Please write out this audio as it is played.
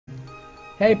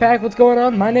Hey Pack, what's going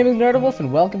on? My name is Nerdwolf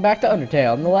and welcome back to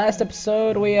Undertale. In the last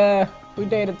episode, we dated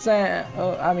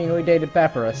we dated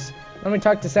Papyrus. Then we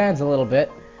talked to Sans a little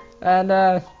bit, and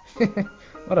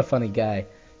what a funny guy.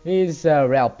 He's a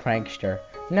real prankster.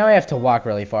 Now we have to walk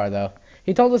really far though.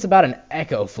 He told us about an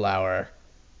echo flower.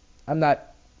 I'm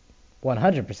not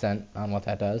 100% on what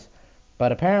that does,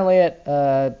 but apparently it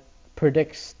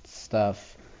predicts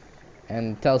stuff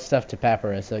and tells stuff to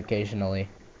Papyrus occasionally.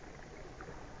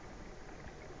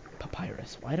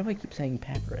 Papyrus. Why do I keep saying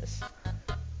Papyrus?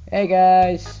 Hey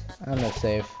guys, I'm not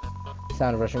safe.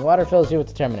 Sound of rushing water fills you with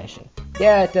determination.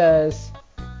 Yeah, it does.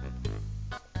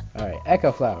 Alright,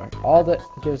 Echo Flower. All that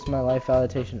gives my life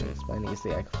validation and explaining is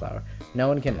the Echo Flower. No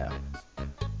one can know.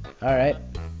 Alright.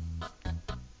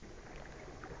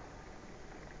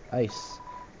 Ice.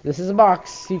 This is a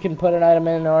box. You can put an item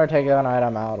in or take an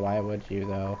item out. Why would you,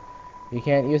 though? You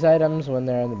can't use items when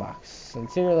they're in the box.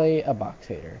 Sincerely, a box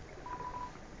hater.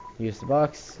 Use the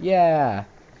box. Yeah.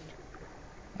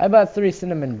 I bought 3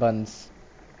 cinnamon buns.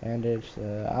 Bandage.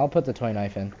 I'll put the toy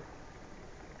knife in.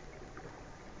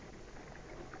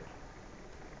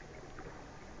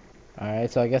 Alright,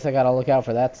 so I guess I gotta look out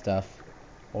for that stuff.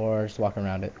 Or just walk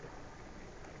around it.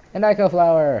 An echo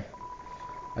flower!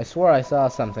 I swore I saw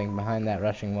something behind that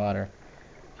rushing water.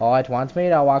 Oh, it wants me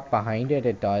to walk behind it?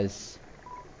 It does.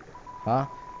 Huh?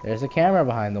 There's a camera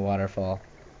behind the waterfall.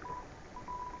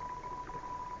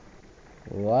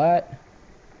 What?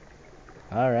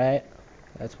 Alright.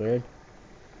 That's weird.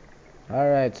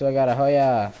 Alright, so I got a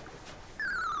Hoya.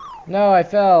 No, I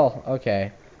fell.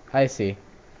 Okay. I see.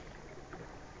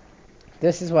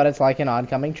 This is what it's like in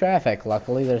oncoming traffic.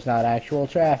 Luckily, there's not actual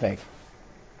traffic.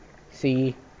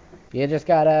 See? You just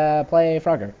gotta play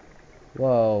Frogger.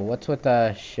 Whoa, what's with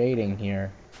the shading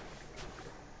here?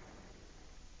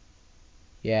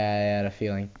 Yeah, I had a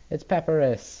feeling. It's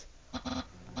Papyrus.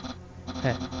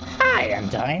 Hi,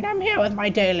 Undyne. I'm here with my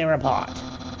daily report.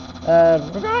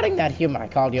 Regarding that human I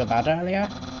called you about earlier.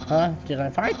 Huh? Did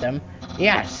I fight them?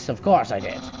 Yes, of course I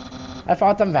did. I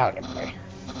fought them valiantly.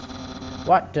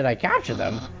 What? Did I capture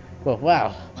them?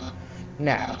 Well,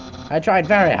 no. I tried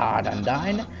very hard,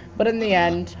 Undyne, but in the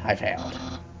end, I failed.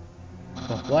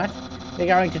 What? You're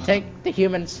going to take the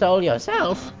human soul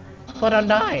yourself? But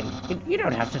Undyne, you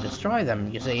don't have to destroy them,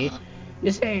 you see.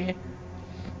 You see...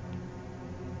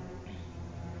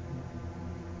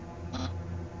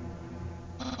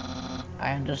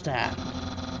 I understand.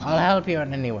 I'll help you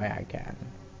in any way I can.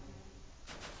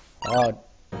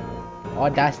 Oh,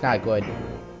 that's not good.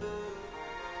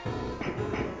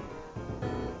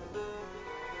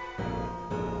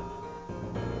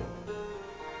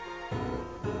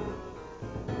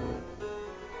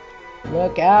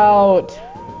 Look out!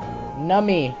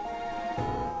 Nummy!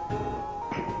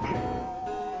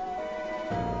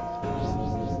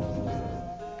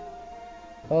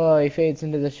 Oh, he fades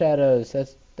into the shadows.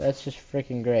 That's just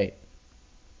freaking great.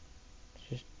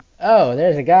 Oh,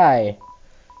 there's a guy.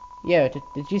 Yo,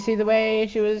 did you see the way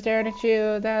she was staring at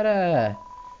you? That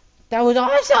was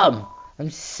awesome!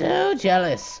 I'm so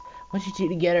jealous. What you do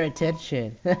to get her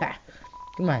attention?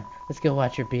 Come on, let's go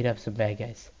watch her beat up some bad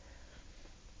guys.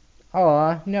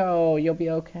 Aw, no, you'll be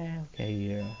okay. Okay,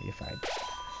 you're fine.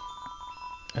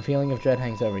 A feeling of dread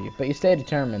hangs over you, but you stay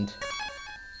determined.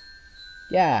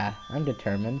 Yeah, I'm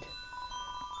determined.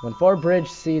 When 4 bridge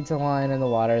seeds align in the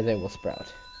water, they will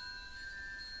sprout.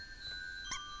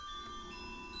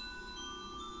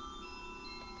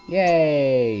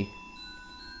 Yay!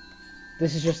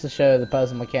 This is just to show the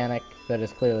puzzle mechanic that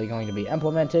is clearly going to be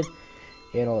implemented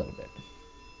in a little bit.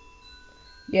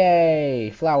 Yay!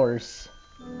 Flowers.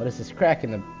 What is this crack in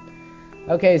the...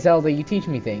 Okay, Zelda, you teach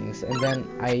me things, and then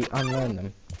I unlearn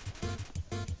them.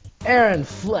 Aaron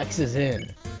flexes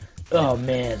in. Oh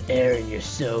man, Aaron, you're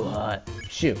so hot.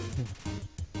 Shoot.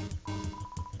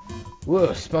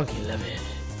 Whoa, spunky, love it.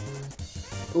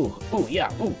 Ooh,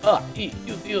 yeah, ooh, ah, ee,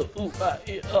 ooh, ah,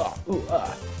 ooh,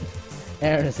 ah.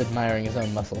 Aaron is admiring his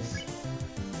own muscles.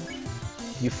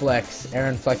 You flex.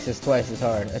 Aaron flexes twice as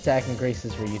hard. Attack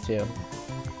increases for you too.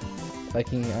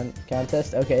 Flexing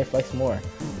contest? Okay, flex more.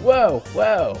 Whoa,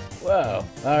 whoa, whoa.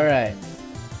 Alright.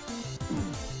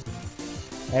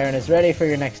 Aaron is ready for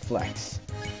your next flex.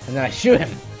 And then I shoot him.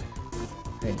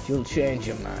 And you'll change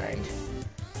your mind.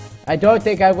 I don't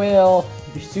think I will.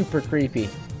 You're super creepy.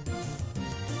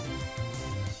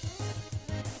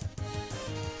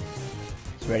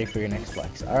 It's ready for your next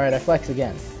flex. Alright, I flex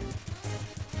again.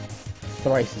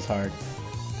 Thrice as hard.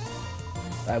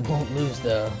 I won't lose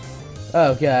though.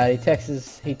 Oh god, he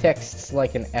texts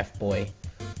like an F-boy.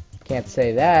 Can't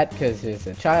say that because it's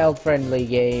a child-friendly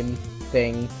game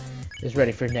thing. Is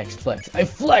ready for next flex. I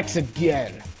flex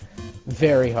again!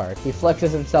 Very hard. He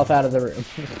flexes himself out of the room.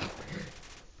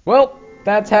 Well,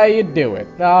 that's how you do it.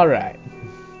 Alright.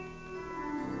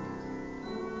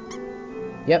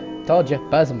 Yep, told you.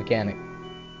 Puzzle mechanic.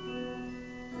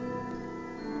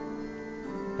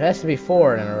 It has to be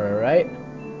 4 in a row, right?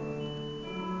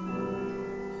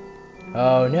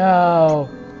 Oh no!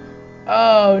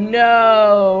 Oh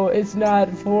no! It's not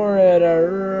 4 in a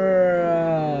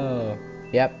row!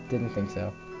 Yep, didn't think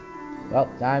so. Well,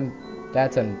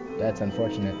 that's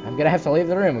unfortunate. I'm gonna have to leave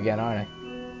the room again, aren't I?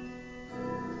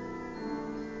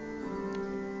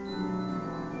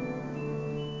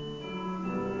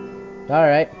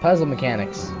 Alright, puzzle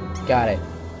mechanics. Got it.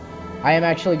 I am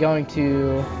actually going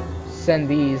to send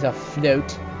these a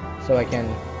note so I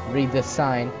can read this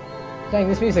sign. Dang,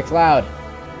 this music's loud.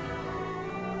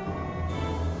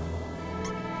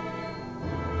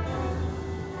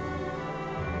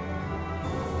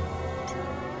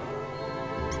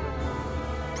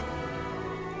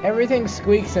 Everything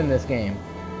squeaks in this game.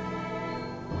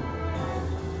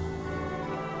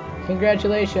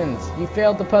 Congratulations, you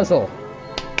failed the puzzle.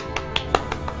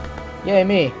 Yay,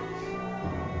 me.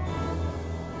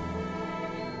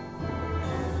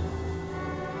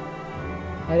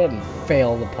 I didn't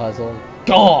fail the puzzle.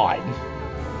 God!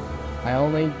 I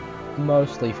only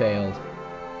mostly failed.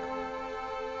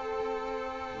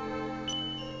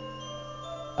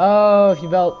 Oh,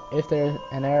 if there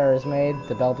an error is made,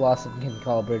 the bell blossom can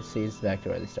call bridge seeds back to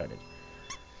where they started.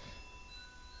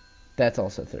 That's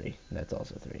also 3. That's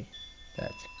also 3.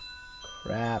 That's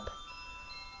crap.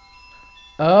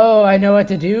 Oh, I know what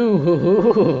to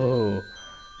do.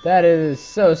 That is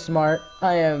so smart.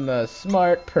 I am a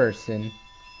smart person.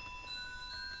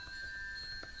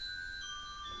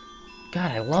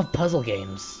 God, I love puzzle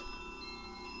games.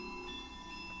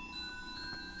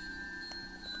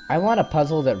 I want a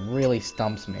puzzle that really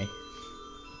stumps me.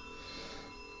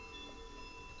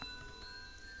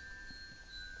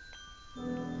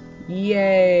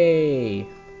 Yay!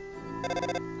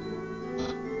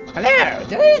 Hello,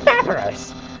 this is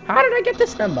Papyrus. How did I get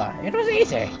this number? It was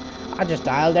easy. I just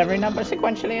dialed every number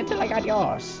sequentially until I got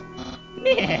yours.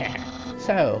 Yeah.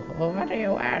 So, what are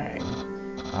you wearing?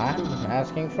 I'm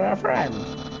asking for a friend.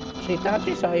 She thought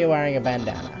she saw you wearing a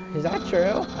bandana. Is that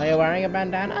true? Are you wearing a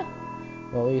bandana?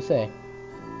 What will you say?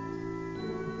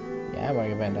 Yeah, I'm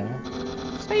wearing a bandana.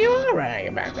 So you are wearing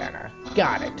a bandana.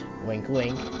 Got it. Wink,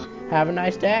 wink. Have a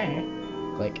nice day.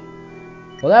 Click.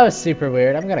 Well, that was super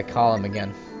weird. I'm gonna call him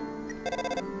again.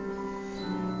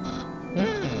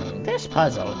 This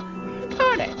puzzle. I've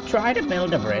got it. Try to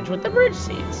build a bridge with the bridge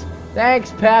seeds.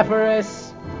 Thanks,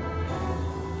 Papyrus.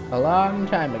 A long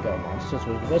time ago, monsters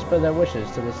would whisper their wishes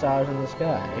to the stars in the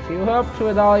sky. If you hoped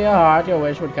with all your heart, your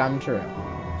wish would come true.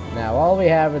 Now all we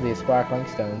have are these sparkling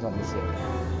stones on the ceiling.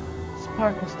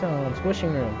 Sparkle stones,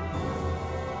 wishing room.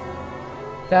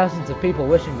 Thousands of people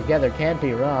wishing together can't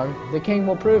be wrong. The king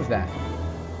will prove that.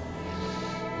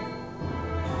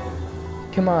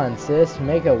 Come on, sis,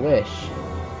 make a wish.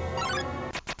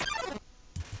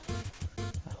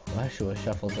 Oh, Joshua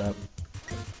shuffles up.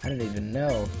 I didn't even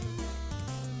know.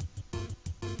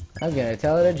 I'm gonna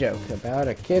tell it a joke about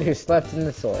a kid who slept in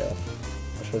the soil.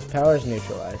 Joshua's powers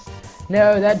neutralized.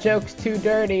 No, that joke's too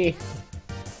dirty.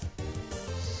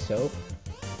 Soap?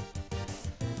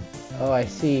 Oh, I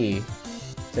see.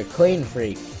 It's a clean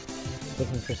freak.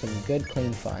 Looking for some good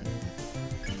clean fun.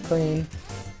 Clean.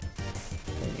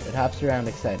 It hops around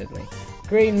excitedly.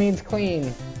 Green means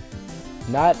clean.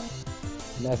 Not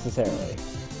necessarily.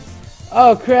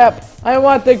 Oh crap! I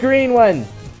want the green one!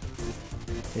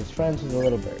 He's friends with a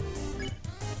little bird.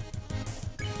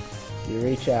 You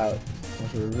reach out,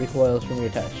 and it recoils from your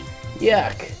touch.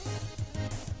 Yuck!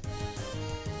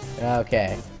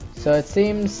 Okay, so it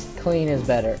seems clean is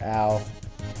better. Ow.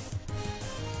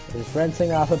 It's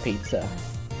rinsing off a pizza.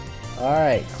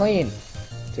 Alright, clean.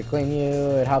 To clean you,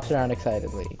 it hops around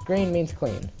excitedly. Green means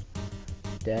clean.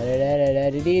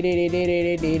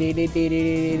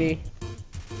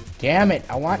 Damn it,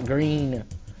 I want green.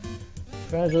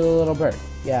 Friends with a little bird.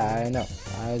 Yeah, I know.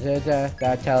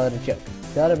 Gotta tell it a joke.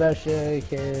 Tell it about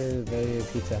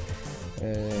pizza.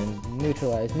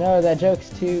 Neutralize. No, that joke's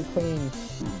too clean.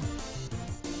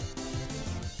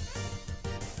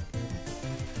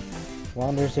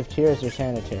 Wonders if tears are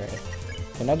sanitary.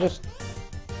 Can I just...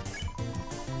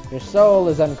 Your soul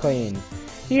is unclean.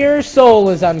 Your soul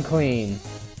is unclean.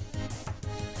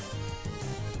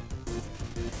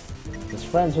 Just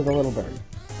friends with a little bird.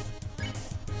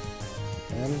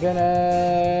 I'm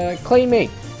gonna clean me.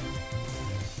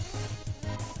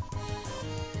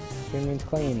 Green means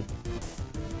clean.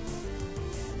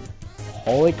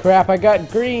 Holy crap, I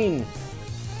got green.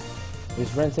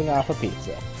 He's rinsing off a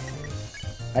pizza.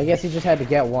 I guess he just had to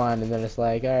get one, and then it's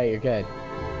like, alright, you're good.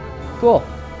 Cool.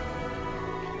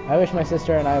 I wish my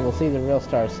sister and I will see the real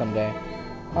stars someday.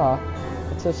 Aw,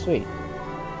 that's so sweet.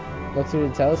 Look through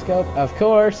the telescope? Of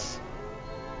course!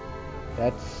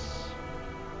 That's...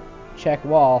 check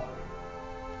wall.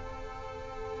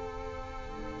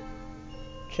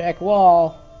 Check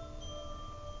wall.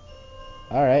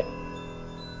 Alright.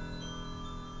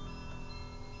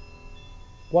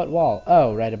 What wall?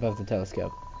 Oh, right above the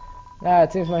telescope. Ah,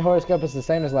 it seems my horoscope is the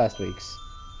same as last week's.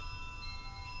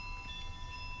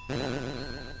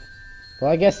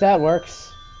 Well, I guess that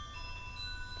works.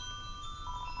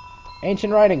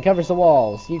 Ancient writing covers the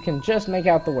walls. You can just make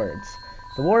out the words.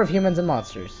 The War of Humans and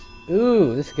Monsters.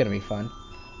 Ooh, this is gonna be fun.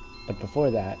 But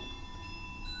before that...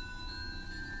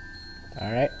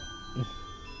 Alright.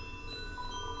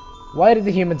 Why did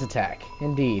the humans attack?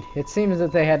 Indeed, it seems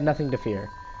that they had nothing to fear.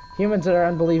 Humans are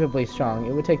unbelievably strong.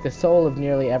 It would take the soul of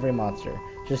nearly every monster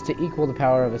just to equal the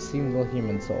power of a single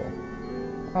human soul.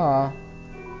 Ah.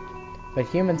 But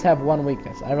humans have one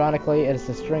weakness. Ironically, it is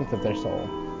the strength of their soul.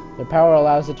 Their power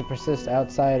allows it to persist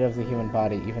outside of the human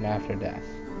body even after death.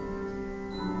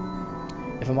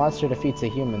 If a monster defeats a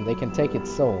human, they can take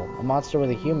its soul. A monster with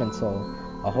a human soul,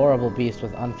 a horrible beast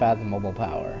with unfathomable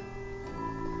power.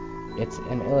 It's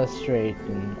an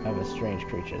illustration of a strange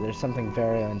creature. There's something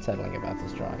very unsettling about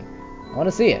this drawing. I want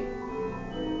to see it.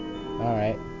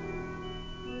 Alright.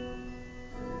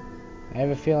 I have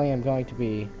a feeling I'm going to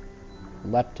be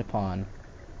leapt upon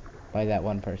by that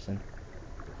one person.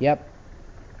 Yep.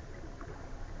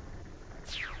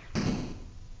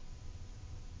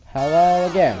 Hello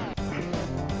again.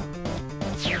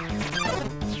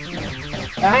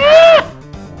 Ah!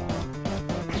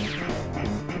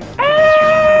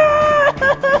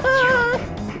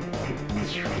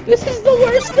 This is the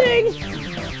worst thing!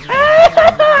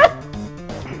 Ah!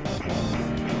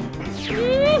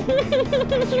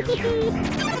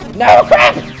 No,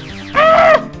 crap!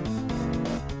 Ah!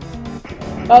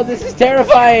 Oh, this is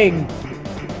terrifying!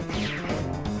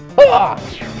 Ah!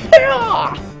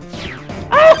 Ah!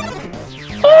 Ah!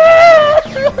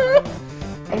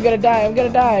 I'm gonna die, I'm gonna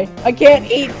die! I can't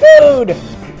eat food!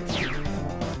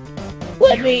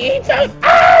 Let me eat food!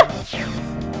 Ah!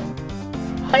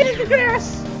 Hide in the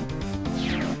grass!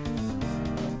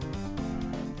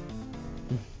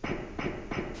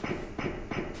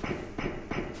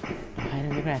 Hide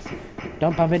in the grass.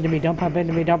 Don't bump into me, don't bump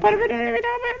into me, don't bump into me,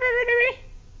 don't bump into me!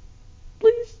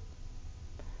 Please.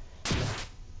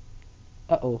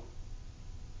 Uh-oh.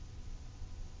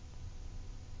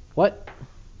 What?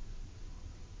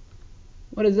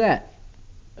 What is that?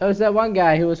 Oh, it's that one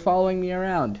guy who was following me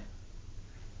around.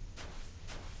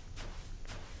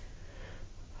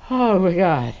 Oh my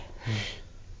god.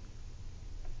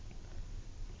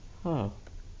 Oh.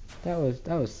 That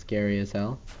was scary as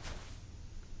hell.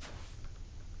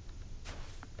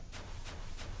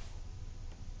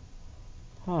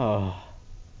 Oh.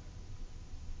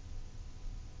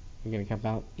 You're gonna come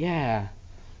out? Yeah.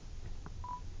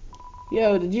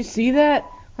 Yo, did you see that?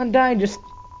 Undyne just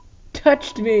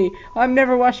touched me. I'm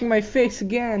never washing my face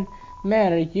again.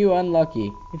 Man, are you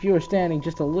unlucky. If you were standing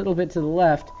just a little bit to the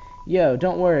left. Yo,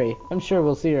 don't worry. I'm sure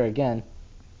we'll see her again.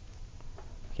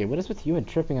 Okay, what is with you and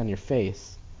tripping on your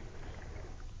face?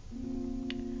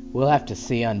 We'll have to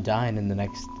see Undyne in the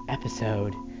next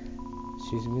episode.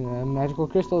 Excuse me, a magical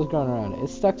crystal is growing around it.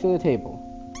 It's stuck to the table.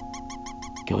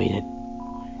 Go eat it.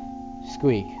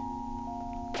 Squeak.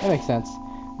 That makes sense.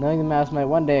 Knowing the mouse might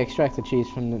one day extract the cheese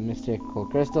from the mystical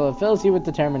crystal, it fills you with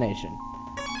determination.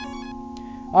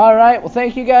 Alright, well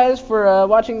thank you guys for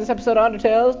watching this episode of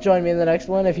Undertale. Join me in the next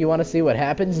one if you want to see what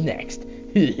happens next.